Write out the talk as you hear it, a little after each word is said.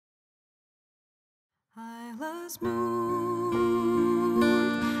Isla's moon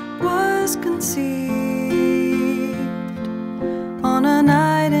was conceived on a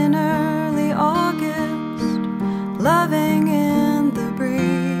night in early August, loving in the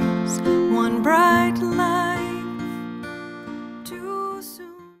breeze, one bright life too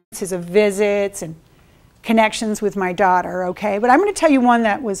soon. This is of visits and connections with my daughter, okay? But I'm going to tell you one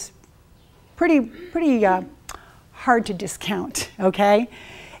that was pretty hard to discount, okay?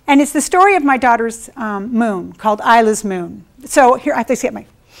 And it's the story of my daughter's moon, called Isla's moon. So here, I have to get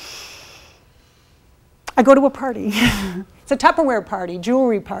I go to a party. It's a Tupperware party,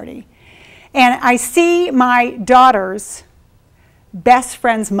 jewelry party. And I see my daughter's best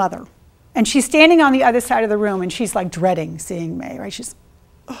friend's mother. And she's standing on the other side of the room, and she's like dreading seeing me, right? She's,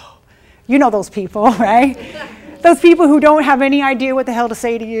 oh, you know those people, right? Those people who don't have any idea what the hell to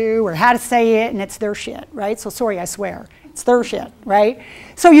say to you or how to say it, and it's their shit, right? So sorry, I swear. It's their shit, right?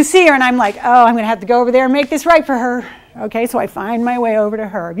 So you see her, and I'm like, oh, I'm going to have to go over there and make this right for her. Okay, so I find my way over to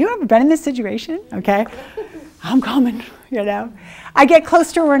her. Have you ever been in this situation? Okay, I'm coming, you know. I get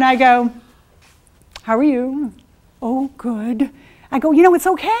close to her, and I go, how are you? Oh, good. I go, you know, it's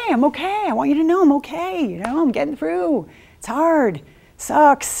okay. I'm okay. I want you to know I'm okay. You know, I'm getting through. It's hard.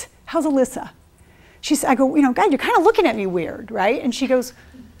 Sucks. How's Alyssa? I go, you know, God, you're kind of looking at me weird, right? And she goes,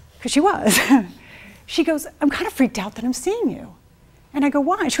 because she was. She goes, I'm kind of freaked out that I'm seeing you. And I go,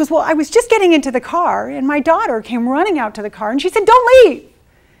 why? She goes, well, I was just getting into the car, and my daughter came running out to the car, and she said, don't leave.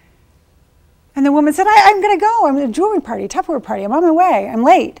 And the woman said, I'm going to go. I'm at a jewelry party, a Tupperware party. I'm on my way. I'm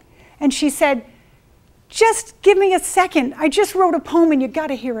late. And she said, just give me a second. I just wrote a poem, and you got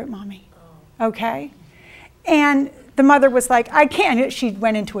to hear it, Mommy. Okay? And the mother was like, I can't. She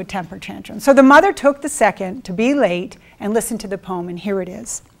went into a temper tantrum. So the mother took the second to be late and listen to the poem, and here it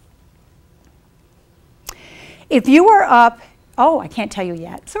is. If you were up, oh, I can't tell you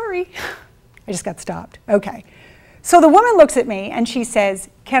yet. Sorry. I just got stopped. Okay. So the woman looks at me, and she says,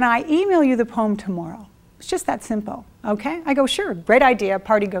 can I email you the poem tomorrow? It's just that simple. Okay? I go, sure. Great idea.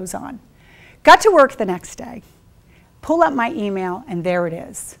 Party goes on. Got to work the next day. Pull up my email, and there it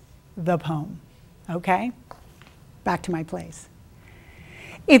is. The poem. Okay? Back to my place.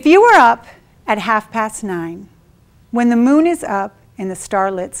 If you were up at 9:30, when the moon is up in the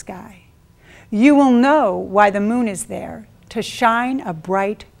starlit sky, you will know why the moon is there, to shine a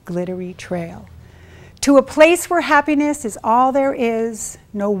bright, glittery trail. To a place where happiness is all there is,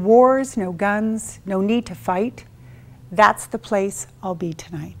 no wars, no guns, no need to fight. That's the place I'll be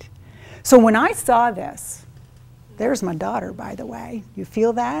tonight. So when I saw this, there's my daughter, by the way. You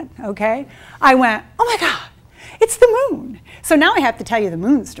feel that? Okay? I went, oh my God. It's the moon. So now I have to tell you the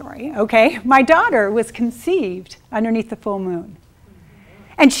moon story, okay? My daughter was conceived underneath the full moon.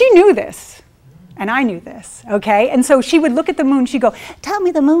 And she knew this, and I knew this, okay? And so she would look at the moon, she'd go, tell me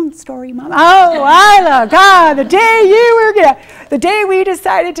the moon story, Mom. Oh, Isla, God, the day we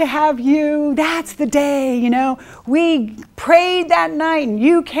decided to have you, that's the day, you know? We prayed that night, and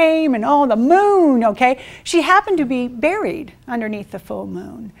you came, and oh, the moon, okay? She happened to be buried underneath the full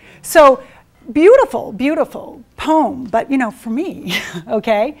moon. So, beautiful, beautiful poem, but you know, for me,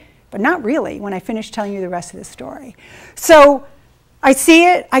 okay? But not really when I finish telling you the rest of the story. So I see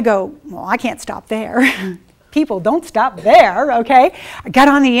it, I go, well, I can't stop there. People don't stop there, okay? I got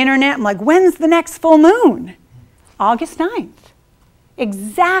on the internet, I'm like, when's the next full moon? August 9th.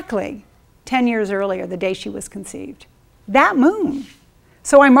 Exactly 10 years earlier, the day she was conceived. That moon.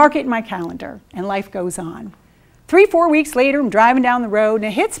 So I mark it in my calendar, and life goes on. 3-4 weeks later, I'm driving down the road, and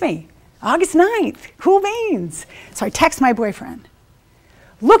it hits me. August 9th, cool beans. So I text my boyfriend,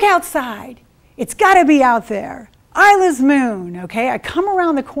 look outside, it's gotta be out there. Isla's moon, okay? I come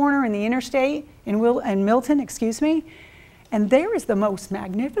around the corner in the interstate in Milton, excuse me, and there is the most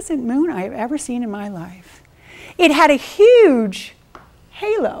magnificent moon I have ever seen in my life. It had a huge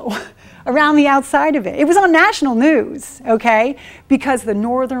halo around the outside of it. It was on national news, okay? Because the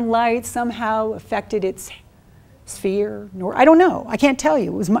northern lights somehow affected its sphere, I don't know, I can't tell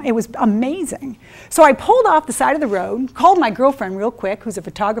you, it was amazing. So I pulled off the side of the road, called my girlfriend real quick, who's a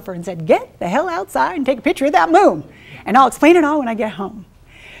photographer, and said, get the hell outside and take a picture of that moon, and I'll explain it all when I get home.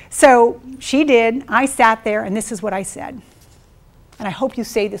 So she did, I sat there, and this is what I said. And I hope you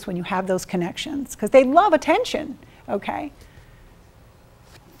say this when you have those connections, because they love attention, okay?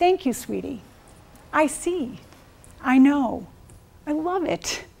 Thank you, sweetie. I see, I know, I love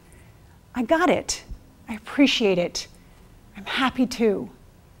it, I got it. I appreciate it. I'm happy too.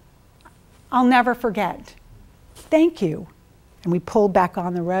 I'll never forget. Thank you. And we pulled back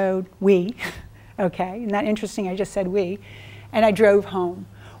on the road, okay? Isn't that interesting? I just said we. And I drove home.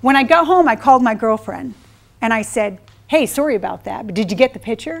 When I got home, I called my girlfriend, and I said, hey, sorry about that, but did you get the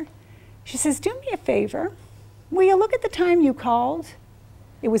picture? She says, do me a favor. Will you look at the time you called?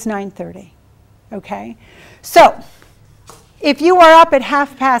 It was 9:30, okay? So, if you are up at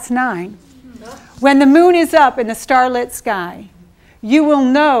 9:30, when the moon is up in the starlit sky, you will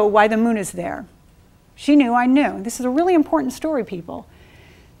know why the moon is there. She knew, I knew. This is a really important story, people.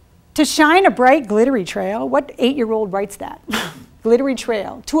 To shine a bright, glittery trail, what 8-year-old writes that? Glittery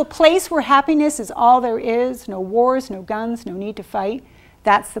trail. To a place where happiness is all there is, no wars, no guns, no need to fight.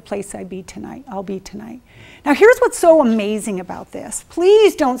 That's the place I'll be tonight. Now here's what's so amazing about this.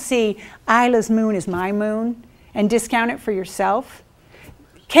 Please don't see Isla's moon is my moon and discount it for yourself.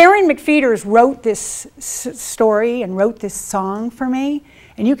 Karen McFeeters wrote this story and wrote this song for me,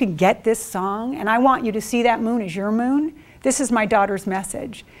 and you can get this song, and I want you to see that moon as your moon. This is my daughter's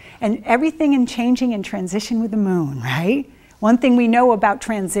message. And everything in changing and transition with the moon, right? One thing we know about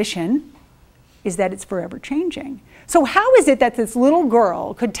transition is that it's forever changing. So how is it that this little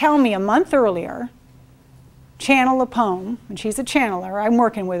girl could tell me a month earlier, channel a poem, and she's a channeler, I'm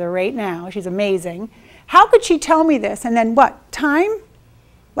working with her right now, she's amazing. How could she tell me this? And then what, time?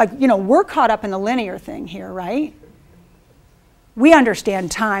 Like, you know, we're caught up in the linear thing here, right? We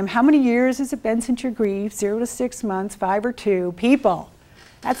understand time. How many years has it been since your grief? 0 to 6 months, 5 or 2. People,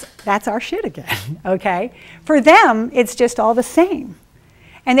 that's our shit again, okay? For them, it's just all the same.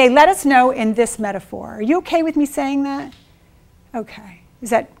 And they let us know in this metaphor. Are you okay with me saying that? Okay. Does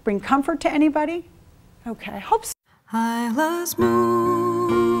that bring comfort to anybody? Okay, I hope so. Isla's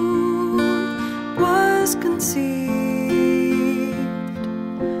moon was conceived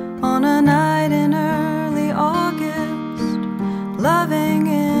on a night in early August, loving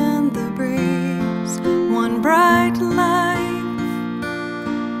in the breeze, one bright life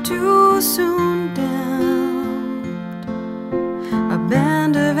too soon dimmed, a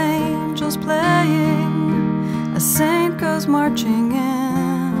band of angels playing, a saint goes marching in.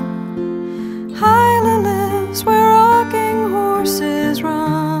 Isla lives where rocking horses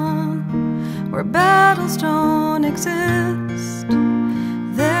run, where battles don't exist.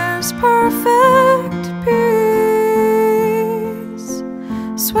 There's perfect peace.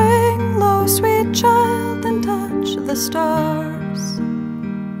 Swing low, sweet child, and touch the stars.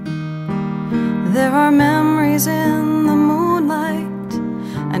 There are memories in